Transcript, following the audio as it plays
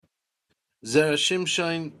Zera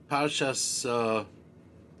Shimshon, Parshas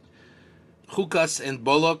Chukas and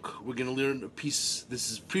Ballak. We're going to learn a piece. This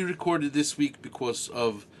is pre-recorded this week because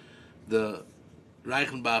of the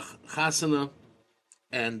Reichenbach Chasana,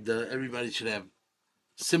 and everybody should have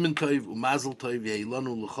Siman Tov Umazel Tov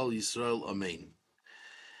Yeilanu L'Chol Yisrael Amen.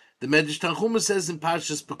 The Medrash Tanchuma says in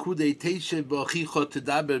Parshas Pekudei Teishe B'Achicha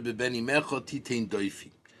Tedaber B'Beni Mecha Titein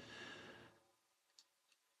Doifi.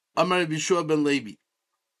 Amar Yeshua ben Levi.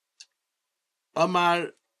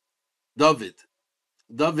 Amar David.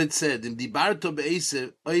 David said, "In dibarto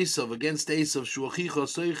be'esav against Esav shuachicha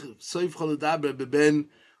soif choladaber beben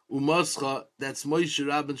umascha." That's Moshe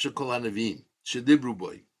Rabbeinu shekol hanavim shedibru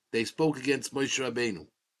boy. They spoke against Moshe Rabbeinu.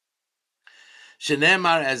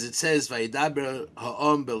 Shenemar, as it says, vayidaber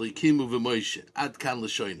ha'am belikimu v'Moshe ad kan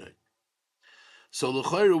l'shoynoi. So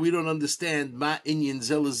l'chayru we don't understand ma inyan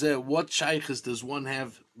zelazeh. What shaychus does one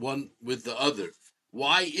have one with the other?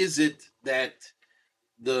 Why is it that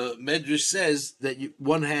the Medrash says that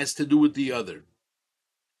one has to do with the other?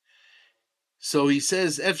 So he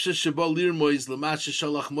says, "Efshe sheba lirmoiz l'mashe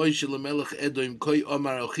shalach Moshe l'melech Edom koi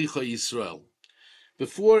omar achicha Yisrael."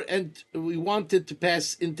 Before, and we wanted to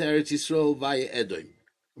pass into Eretz Yisrael via Edom.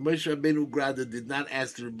 Moshe Rabbeinu Grada did not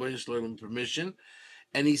ask the Rebbeinu Shalom permission,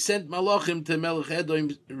 and he sent malachim to Melech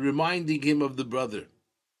Edom, reminding him of the brother,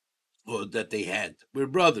 or that they had. We're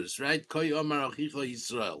brothers, right? Koi omar achicha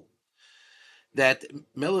Yisrael. That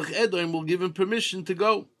Melech Edom will give him permission to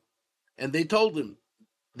go. And they told him,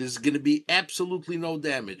 there's going to be absolutely no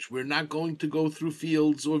damage. We're not going to go through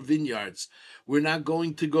fields or vineyards. We're not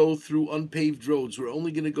going to go through unpaved roads. We're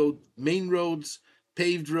only going to go main roads,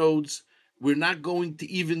 paved roads. We're not going to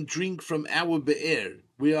even drink from our be'er.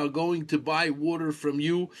 We are going to buy water from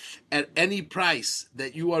you at any price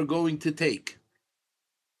that you are going to take.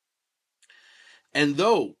 And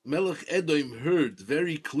though Melech Edom heard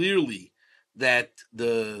very clearly that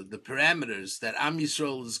the parameters that Am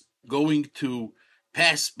Yisrael is going to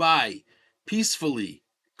pass by peacefully,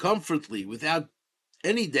 comfortably, without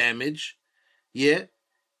any damage, he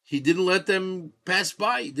didn't let them pass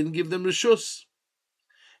by. He didn't give them reshus.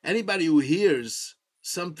 Anybody who hears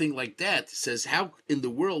something like that says, how in the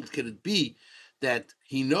world can it be that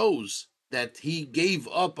he knows that he gave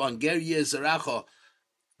up on Ger Yezeracha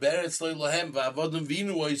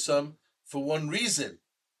for one reason?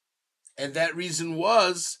 And that reason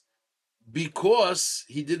was because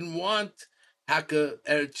he didn't want Haka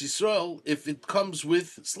Eretz Yisrael if it comes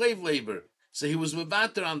with slave labor. So he was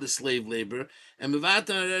mevater on the slave labor and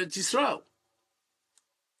mevater on Eretz Yisrael.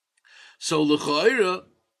 So l'cha'ira,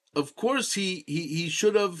 of course, he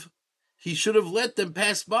should have let them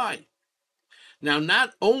pass by. Now,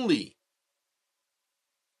 not only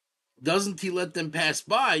doesn't he let them pass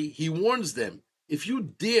by, he warns them: if you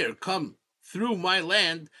dare come through my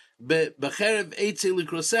land, b'cherev eitze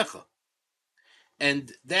likrosecha.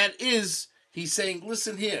 And that is, he's saying,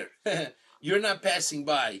 listen here, you're not passing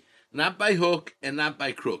by, not by hook and not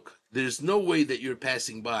by crook. There's no way that you're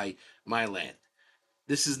passing by my land.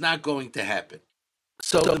 This is not going to happen.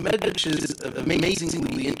 So the Medrash is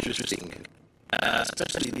amazingly interesting,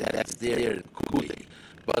 especially that's there Kukui.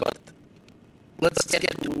 But let's get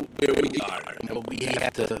to where we are and what we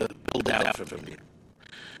have to build out from here.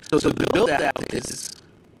 So the build out is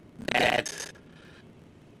that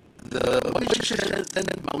the Moshe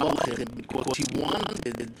sent Malachim because he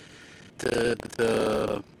wanted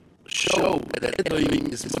to show that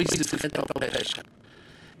Edom is Moshe's Pesha,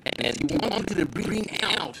 and he wanted to bring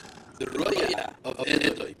out the roya of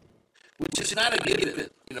Edom, which is not a given.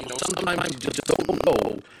 Sometimes you just don't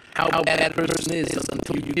know how bad a person is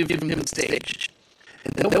until you give him stage.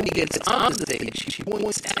 And then when he gets on the stage, he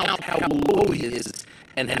points out how low he is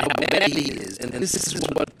and how bad he is. And this is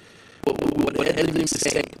what Edom is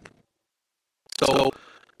saying. So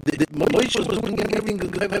Moshe was doing everything to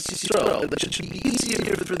Eretz Yisrael. That should be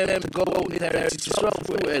easier for them to go into Eretz Yisrael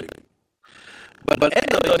through Edom. But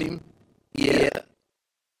Edom,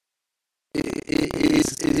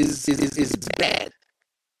 is bad.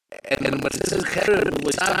 And then when it says Cherev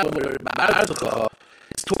l'Saber Ba'artecha,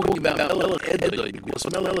 it's talking about Melech Edom, because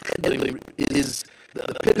Melech Edom is the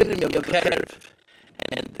epitome of Cherev.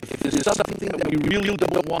 And if there's something that we really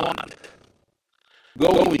don't want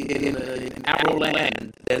going in our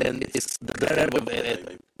land, then it's the Cherev of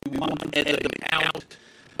Edom. We want Edom out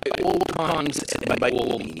by all times and by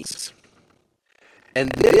all means.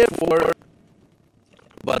 And therefore,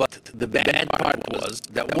 but the bad part was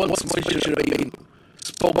that once Moshe Rabbeinu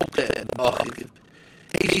spoke to Ballak,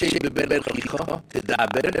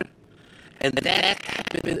 and that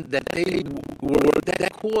happened, that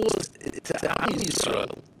caused to Am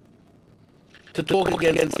Yisrael to talk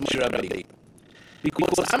against Moshe Rabbeinu.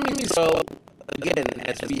 Because Am Yisrael, again,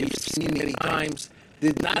 as we have seen many times,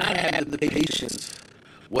 did not have the patience,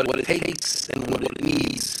 what it takes and what it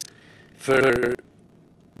needs for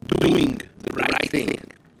doing the right thing.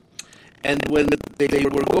 And when they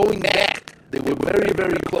were going back, they were very,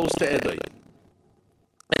 very close to Edom.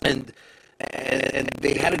 And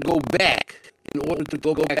they had to go back in order to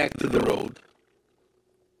go back to the road.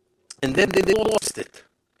 And then they lost it.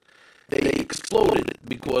 They exploded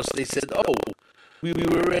because they said, oh, we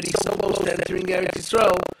were already so close to entering Eretz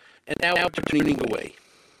Yisrael, and now we're turning away.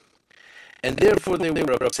 And therefore they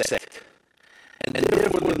were upset. And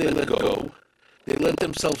therefore they let go. They let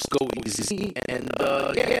themselves go easy. And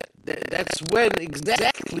that's when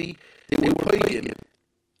exactly they were pagan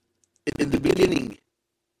in the beginning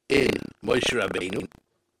in Moshe Rabbeinu.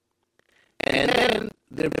 And then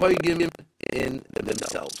they're pagan in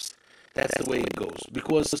themselves. That's the way it goes.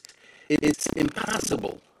 Because it's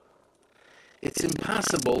impossible. It's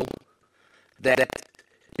impossible that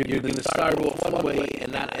you're going to start off one way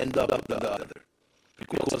and not end up the other.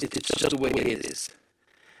 Because it's just the way it is.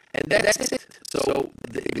 And that's it. So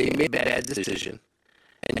they made a bad decision.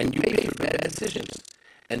 And you pay for bad decisions.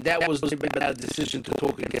 And that was a bad decision to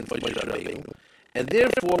talk against Moshe Rabbeinu. And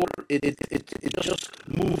therefore, it just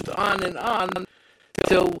moved on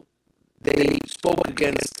till they spoke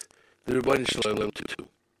against the Rebbeinu Shalom too,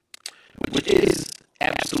 which is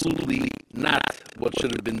absolutely not what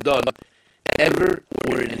should have been done ever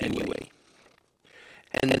or in any way.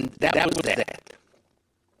 And then that was that.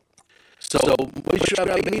 So Moshe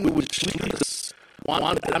Rabbeinu, which Chukas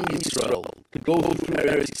wanted Am Yisrael to go through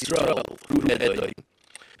Eretz Yisrael, through Edom,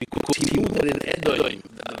 because he knew that in Edom,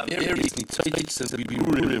 there are various nitzitzes and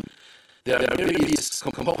birurim, there are various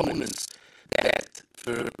components that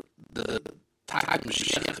for the time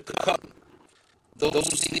Mashiach to come, those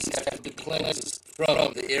things have to be cleansed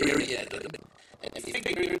from the area. And they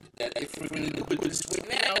figured that if we're going to do it this way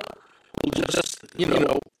now, we'll just,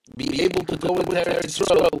 be able to go into Eretz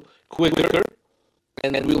Yisrael quicker,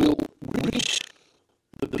 and then we will reach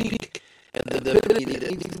the peak and the divinity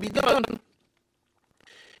that needs to be done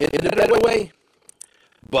in a better way.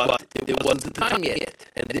 But it wasn't the time yet,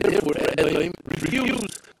 and therefore Edom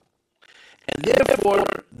refused. And therefore,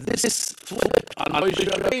 this flip on Moshe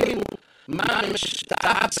Rabbeinu mamish the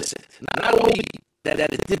opposite. Not only that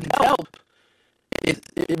it didn't help, it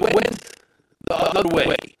went the other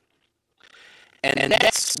way. And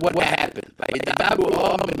that's what happened. And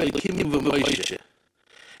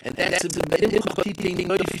that's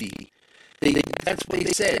that's what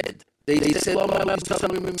they said. They said,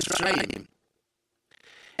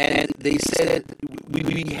 and they said, we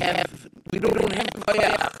don't have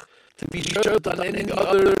koyach to be short on any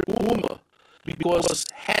other ummah, because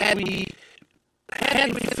had we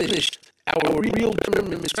finished our real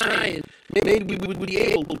term in Mitzrayim, maybe we would be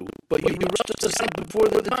able to, but you rushed us out before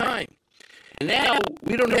the time. And now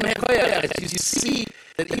we don't have koyach. As you see,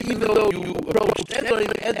 that even though you approached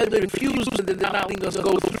Edom refused, and they're not letting us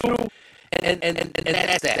go through. And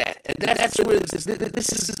that's that. And that's where this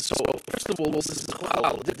is. So first of all, this is a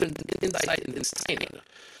different insight in this timing.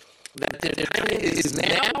 That the timing is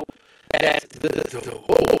now.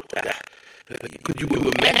 Could you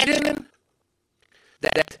imagine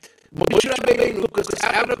that Moshe Rabbeinu took us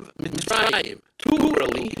out of Mitzrayim too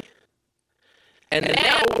early, and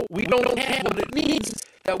now we don't have what it needs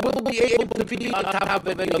that we'll be able to be on top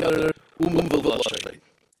of any other ummah.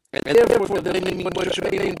 And therefore, they need Moshe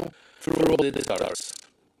Rabbeinu for all the stars.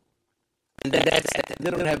 And that's that.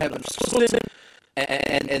 They don't have enough schools,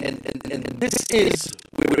 and this is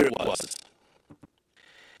where it was.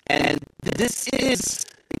 And this is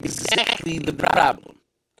exactly the problem.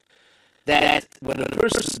 That when a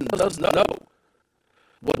person doesn't know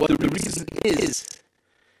what the reason is,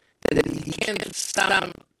 that he can't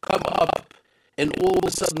stop, come up, and all of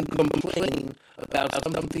a sudden complain about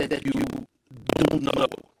something that you don't know.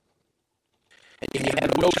 And you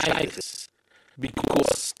have no shyness,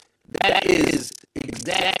 because that is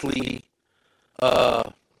exactly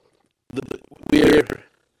where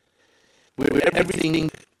everything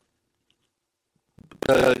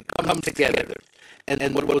comes together.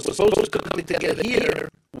 And what was supposed to come together here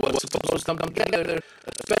was supposed to come together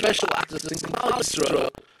a special act of Yisrael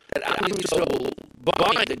that Am Yisrael will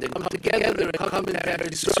bind. They come together and come in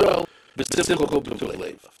Eretz Yisrael.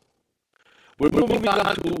 We're moving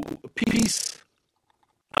on to peace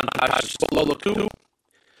on Parshas Ballak 2.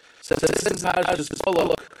 So it says in Parshas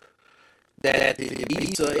Ballak that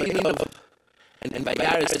Isa Einav and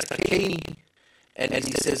Vayaris Takeni, and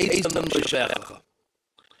he says Eitzam L'Shecha.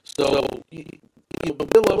 So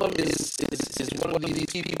Bilam is one of these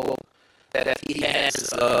people that he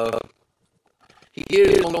has. He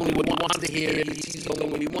hears only what he wants to hear. He sees only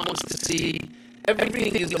what he wants to see.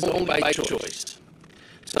 Everything is owned by choice.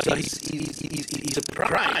 So he's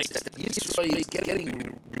surprised that Yisrael is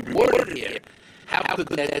getting rewarded here. How could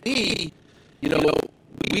that be? You know,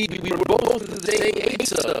 we were both in the same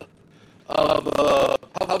Eitzah of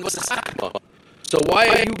Havas. So why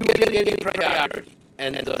are you getting any priority?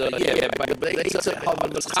 And by the Eitzah of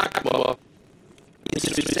Havas,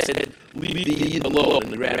 Yisrael said, leave the Yid alone,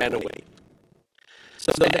 and ran away.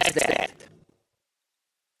 So that's that.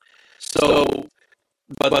 So,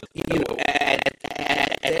 but at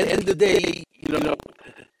the end of the day,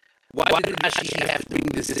 why did Rashi have to bring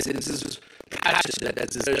this in? This is Parshas that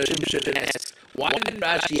Zera Shimshon asks. Why did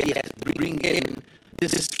Rashi have to bring in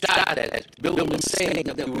this shot that Bill was saying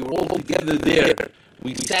that we were all together there?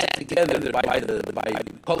 We sat together by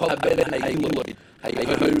Kol HaBen HaYilod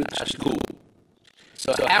HaYilod Hashku.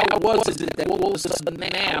 So how was it that all of a sudden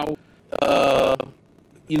now,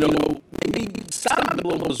 maybe some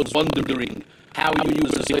people was wondering how he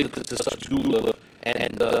was related to such gula,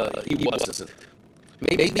 and he wasn't.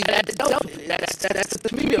 Maybe that itself, that's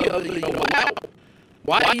to me, wow.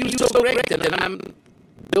 Why are you so great? And I'm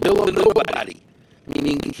Bill of nobody.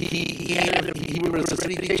 Meaning he was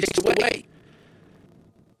 3 days away.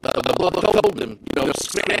 The blood told him,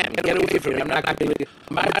 scram, get away from me. I'm not going to.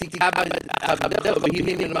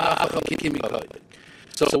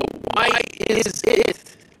 So why is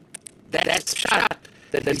it that shot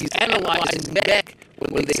that he's analyzing back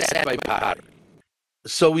when they sat by Par?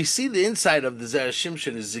 So we see the inside of the Zera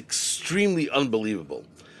Shimshon is extremely unbelievable.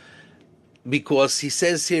 Because he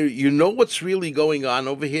says here, what's really going on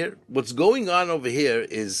over here? What's going on over here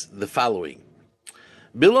is the following.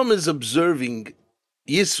 Bilam is observing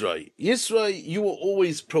Yisrael. Yisrael, you were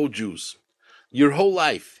always pro-Jews. Your whole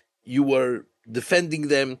life, you were defending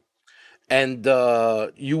them, and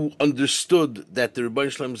you understood that the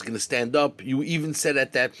Rebbeinu Shalom was going to stand up. You even said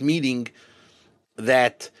at that meeting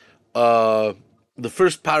that the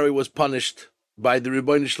first Pari was punished by the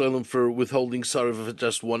Rebbeinu Shalom for withholding sorrow for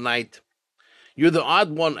just one night. You're the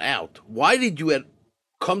odd one out. Why did you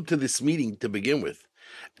come to this meeting to begin with?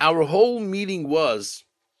 Our whole meeting was,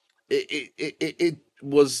 it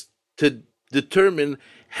was to determine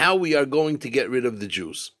how we are going to get rid of the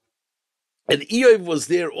Jews. And Eov was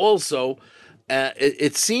there also.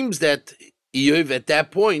 It seems that Eov at that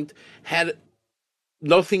point had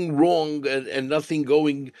nothing wrong and nothing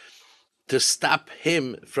going to stop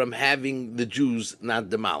him from having the Jews not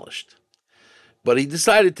demolished. But he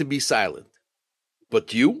decided to be silent.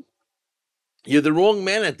 But you're the wrong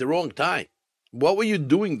man at the wrong time. What were you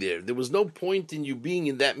doing there? There was no point in you being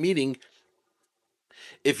in that meeting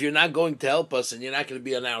if you're not going to help us and you're not going to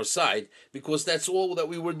be on our side, because that's all that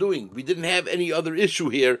we were doing. We didn't have any other issue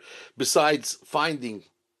here besides finding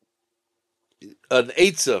an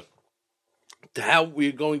eitzah to how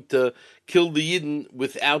we're going to kill the Yidden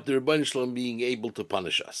without the Rebbeinu Shalom being able to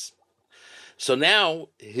punish us. So now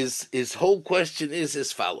his whole question is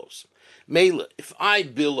as follows. Mela, if I,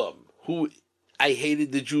 Bilam, who I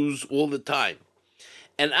hated the Jews all the time,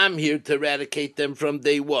 and I'm here to eradicate them from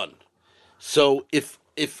day one. So if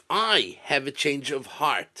I have a change of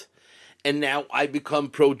heart, and now I become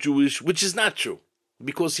pro-Jewish, which is not true,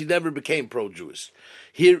 because he never became pro-Jewish.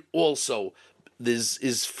 Here also,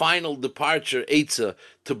 his final departure, Eitzah,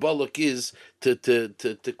 to Ballak is to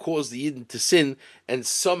cause the Yidden to sin, and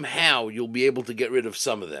somehow you'll be able to get rid of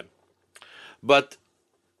some of them. But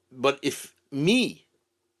if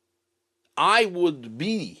I would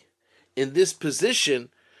be in this position,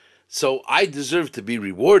 so I deserve to be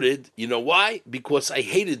rewarded. You know why? Because I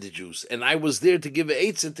hated the Jews, and I was there to give an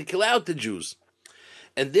eitzah to kill out the Jews.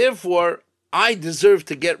 And therefore, I deserve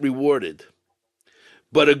to get rewarded.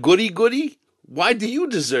 But a goody, why do you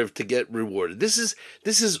deserve to get rewarded? This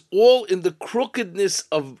is all in the crookedness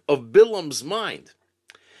of Bilam's mind.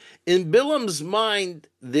 In Bilam's mind,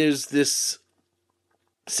 there's this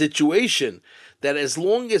situation that as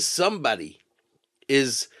long as somebody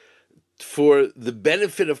is for the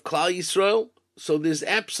benefit of Klal Yisrael, so there's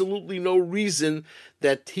absolutely no reason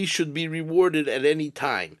that he should be rewarded at any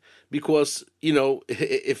time. Because,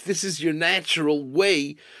 if this is your natural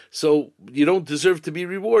way, so you don't deserve to be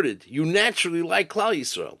rewarded. You naturally like Klal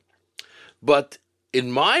Yisrael. But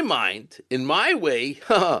in my mind, in my way,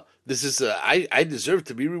 this is I deserve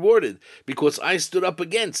to be rewarded because I stood up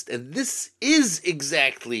against. And this is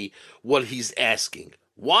exactly what he's asking.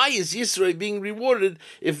 Why is Yisrael being rewarded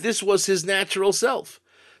if this was his natural self?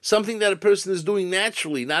 Something that a person is doing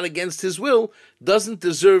naturally, not against his will, doesn't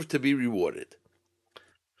deserve to be rewarded.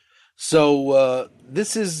 So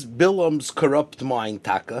this is Bilam's corrupt mind,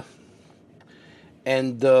 Taka.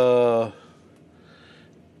 And though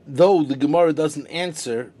the Gemara doesn't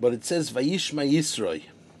answer, but it says Vayishma Yisroi.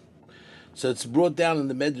 So it's brought down in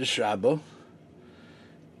the Medrash Rabbah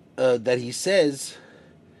that he says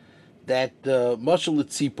that Mashal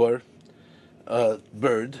Tzipor,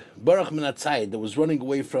 bird, Baruch Minatzayid, that was running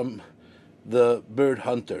away from the bird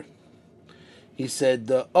hunter. He said,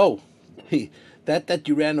 that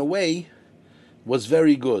you ran away was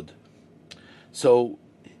very good. So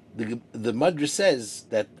the Madrash says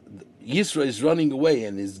that Yisro is running away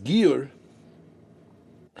and his gear,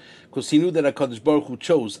 because he knew that HaKadosh Baruch Hu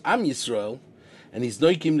chose Am Yisrael, and he's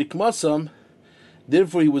Noikim Nikmasam,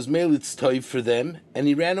 therefore he was Melitz Toiv for them, and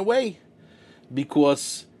he ran away,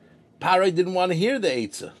 because Paroi didn't want to hear the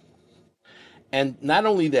Eitzah. And not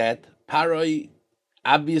only that, Paroi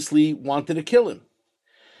obviously wanted to kill him.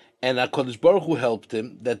 And HaKadosh Baruch Hu helped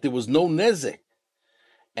him, that there was no nezek.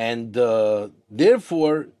 And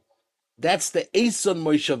therefore, that's the Eison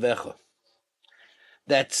Moishavecha.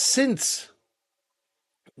 That since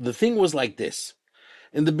the thing was like this,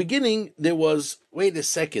 in the beginning, there was, wait a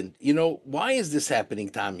second, why is this happening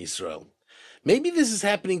to Am Yisrael? Maybe this is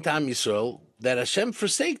happening to Am Yisrael, that Hashem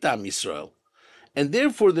forsaked Am Yisrael, and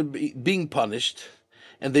therefore they're being punished,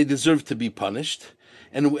 and they deserve to be punished,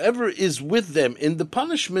 and whoever is with them in the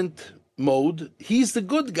punishment mode, he's the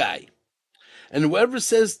good guy. And whoever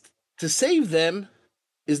says to save them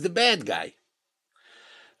is the bad guy.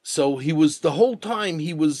 So he was, the whole time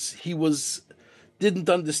he didn't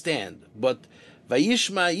understand. But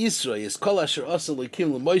Vayishma Yisrael is kol asher asa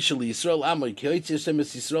lekim leMoshe Yisrael amoy ki hoytzi Hashem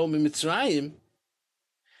es Yisrael miMitzrayim.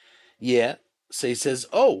 Yeah, so he says,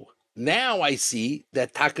 now I see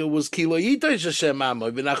that Taka was ki lo yitosh Hashem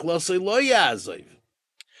amoy v'nachlosei lo ya'azov.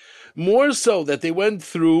 More so that they went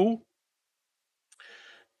through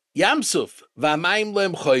Yamsuf v'amayim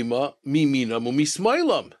lem choyma miminam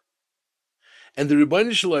u'mismoilam, and the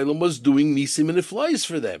Rebbeinu Shalom was doing nisim and niflois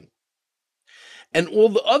for them, and all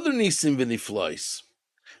the other nisim and niflois.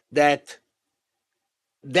 That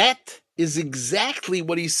is exactly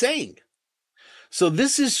what he's saying. So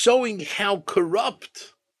this is showing how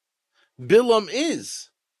corrupt Bilam is.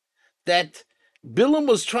 That Bilam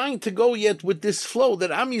was trying to go yet with this flow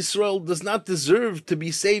that Am Yisrael does not deserve to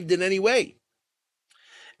be saved in any way.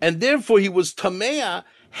 And therefore he was Tamea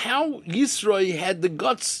how Yisro had the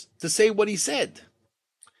guts to say what he said.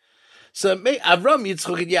 So Avram,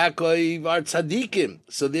 Yitzchok, and Yaakov are tzaddikim.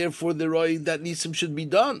 So therefore the roy that nisim should be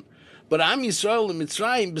done. But Am Yisrael and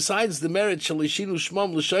Mitzrayim, besides the merit Shalishinu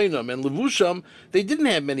Shmam L'Shoinam and Levusham, they didn't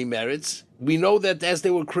have many merits. We know that as they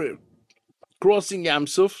were crossing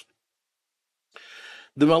Yamsuf,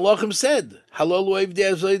 the Malachim said, Halal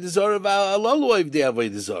oivdei avodah zara v'halal oivdei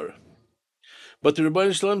avodah zara. But the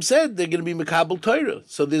Rebbeinu Shalom said they're going to be Mekabel Torah.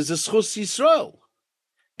 So there's a Schus Yisrael.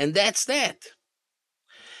 And that's that.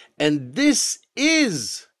 And this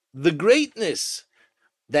is the greatness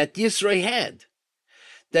that Yisro had.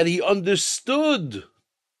 That he understood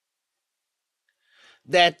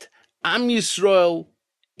that Am Yisrael,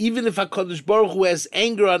 even if HaKadosh Baruch Hu has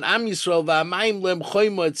anger on Am Yisrael, v'amayim lem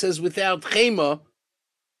choyma, it says without chema,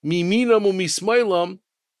 miminam u'mismoilam,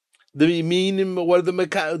 the minim or the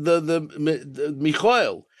Michael,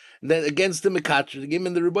 then against the Mekatr,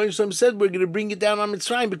 and the Rebbeinu Shalom said we're going to bring it down on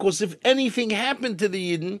Mitzrayim, because if anything happened to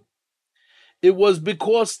the Yidden, it was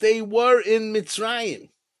because they were in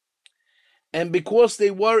Mitzrayim. And because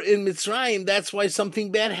they were in Mitzrayim, that's why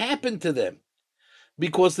something bad happened to them.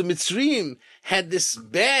 Because the Mitzrayim had this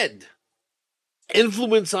bad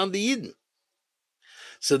influence on the Yidden.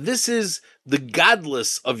 So this is the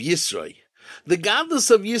godless of Yisro. The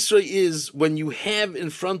godless of Yisro is when you have in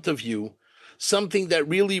front of you something that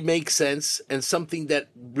really makes sense and something that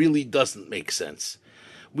really doesn't make sense.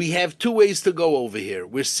 We have two ways to go over here.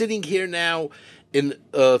 We're sitting here now in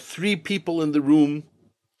 3 people in the room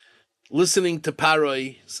listening to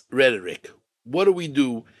Paroi's rhetoric. What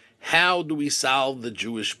do? How do we solve the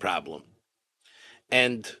Jewish problem?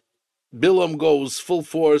 And Bilam goes full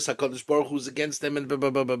force, HaKadosh Baruch Hu's against them, and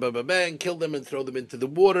and kill them and throw them into the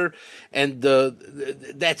water, and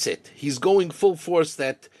that's it. He's going full force,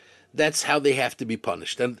 that's how they have to be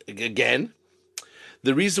punished. And again,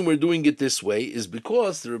 the reason we're doing it this way is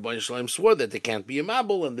because the Rebbeinu Shalom swore that there can't be a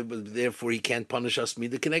mabul, and therefore he can't punish us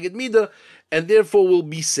mida keneged mida, and therefore we'll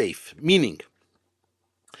be safe. Meaning,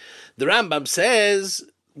 the Rambam says,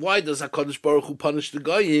 why does HaKadosh Baruch Hu punish the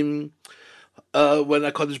Goyim? When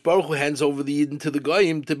HaKadosh Baruch Hu hands over the Yidden to the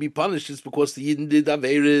Goyim to be punished, it's because the Yidden did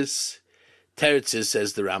Averis. Teretzis,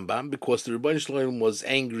 says the Rambam, because the Rebbeinu Shalom was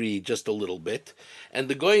angry just a little bit, and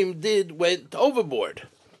the Goyim went overboard.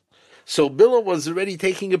 So Bilam was already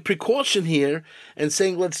taking a precaution here and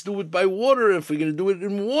saying, let's do it by water. If we're going to do it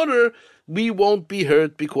in water, we won't be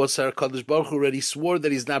hurt, because our Kadosh Baruch Hu already swore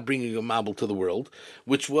that he's not bringing a mabul to the world,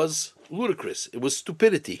 which was ludicrous. It was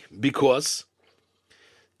stupidity, because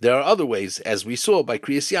there are other ways, as we saw by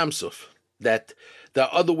Kriyas Yamsuf, that there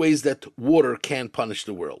are other ways that water can punish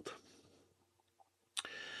the world.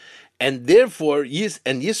 And therefore,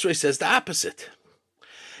 Yisro says the opposite.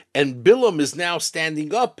 And Bilam is now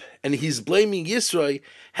standing up, and he's blaming Yisro.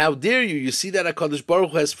 How dare you? You see that HaKadosh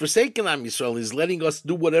Baruch Hu has forsaken Am Yisrael. He's letting us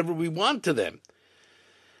do whatever we want to them.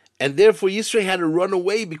 And therefore Yisro had to run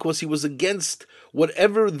away, because he was against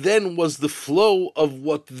whatever then was the flow of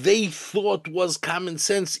what they thought was common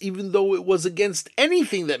sense, even though it was against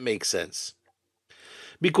anything that makes sense.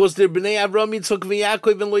 Because they're Bnei Avram, Yitzchak,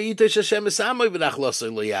 v'Yaakov, and lo yitesh Hashem es amo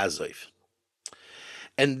v'nachlasoi lo yazov.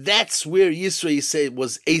 And that's where Yisro said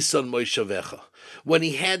was Eson Moshavecha, when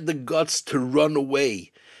he had the guts to run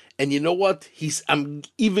away. And you know what? I'm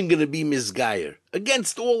even going to be misgayer.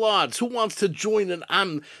 Against all odds, who wants to join an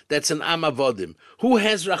Am that's an Am Avodim? Who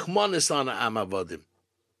has Rachmanis on an Am Avodim?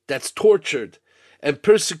 That's tortured and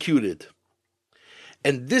persecuted.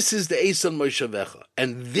 And this is the Eson Moshavecha.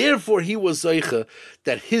 And therefore he was Zoicha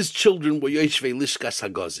that his children were Yoshvei Lishkas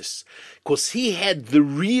Hagazis. Because he had the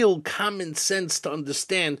real common sense to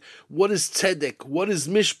understand what is Tzedek, what is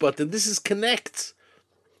Mishpat, and this is connect.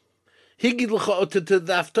 Higid l'cha to the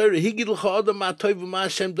Haftarah, Higid l'cha Adam ma'atoy v'ma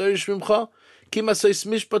Hashem dorish mimcha, ki masois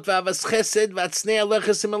Mishpat v'avas chesed v'atznei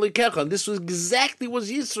aleches im alikecha. And this was exactly was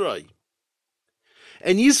Yisro.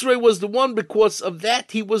 And Yisro was the one, because of that,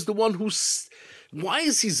 he was the one who... Why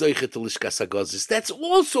is he Zoicha to Lishkas HaGazis? That's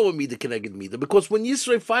also a Midah Keneged Midah, because when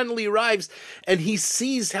Yisro finally arrives and he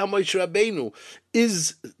sees how Moshe Rabbeinu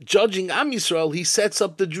is judging Am Yisrael, he sets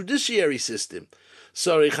up the judiciary system.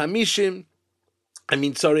 Sorry Chamishim,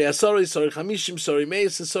 sorry Asori, sorry Chamishim, sorry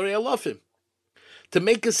Meis, and sorry Alofim. To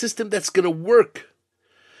make a system that's going to work,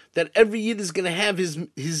 that every Yid is going to have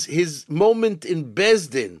his moment in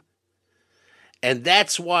Bezdin. And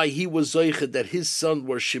that's why he was Zoicha that his son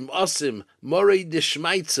were Shimasim, Morei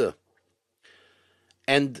Deshmaitza.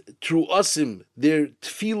 And through Asim, their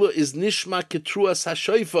tefillah is Nishma Ketruas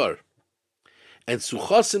HaShoifar. And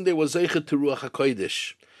Suchasim, they were Zoicha to Ruach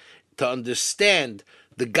HaKodesh, to understand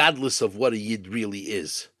the godless of what a Yid really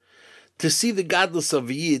is. To see the godless of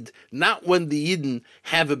a Yid, not when the Yidden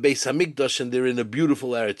have a Beis HaMikdash and they're in a beautiful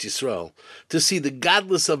Eretz Yisrael. To see the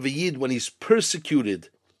godless of a Yid when he's persecuted,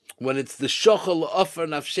 when it's the Shochel Offer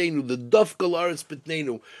Nafshenu, the Dofkel Aretz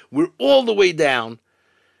Bitnenu, we're all the way down,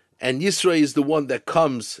 and Yisro is the one that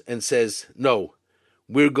comes and says, no,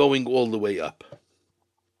 we're going all the way up.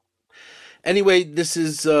 Anyway, this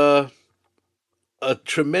is a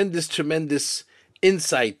tremendous, tremendous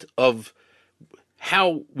insight of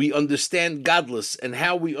how we understand godless and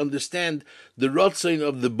how we understand the Rotzain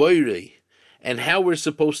of the Boirei, and how we're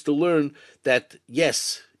supposed to learn that,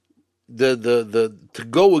 yes, the to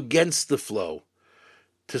go against the flow,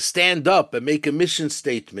 to stand up and make a mission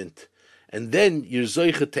statement, and then you're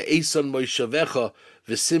Zoicha to Eson Moshavecha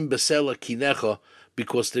v'sim besela kinecha,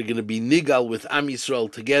 because they're going to be nigal with Am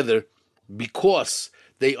Yisrael together, because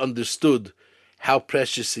they understood how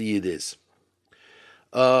precious a Yid is.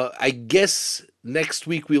 I guess next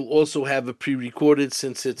week we'll also have a pre-recorded,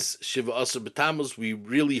 since it's Shiva Asar B'Tammuz. We're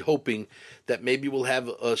really hoping that maybe we'll have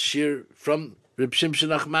a shir from Reb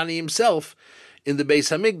Shimshon Achmani himself in the Beis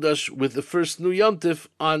HaMikdash with the first new Yontif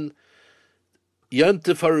on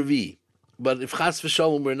Yontif Haravi. But if Chas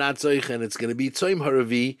v'Shalom we're not Zoich and it's going to be Tzoim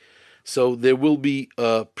Haravi, so there will be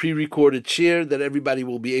a pre-recorded shir that everybody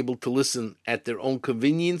will be able to listen at their own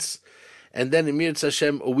convenience. And then in Mirz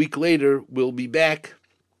Hashem, a week later, we'll be back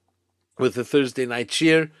with a Thursday night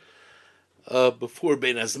shir before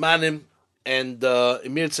Bein Hazmanim. And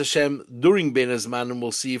Mirz Hashem, during Bein Hazmanim,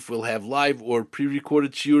 we'll see if we'll have live or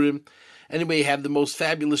pre-recorded shiurim. Anyway, have the most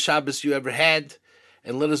fabulous Shabbos you ever had,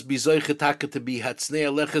 and let us be Zoicha Taka to be Hatznei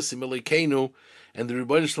Aleches Im Elokeinu, and the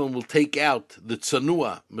Rebbeinu Shalom will take out the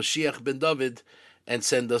Tzanua, Mashiach ben David, and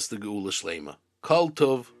send us the Geula Shlema. Kol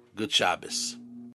Tov, good Shabbos.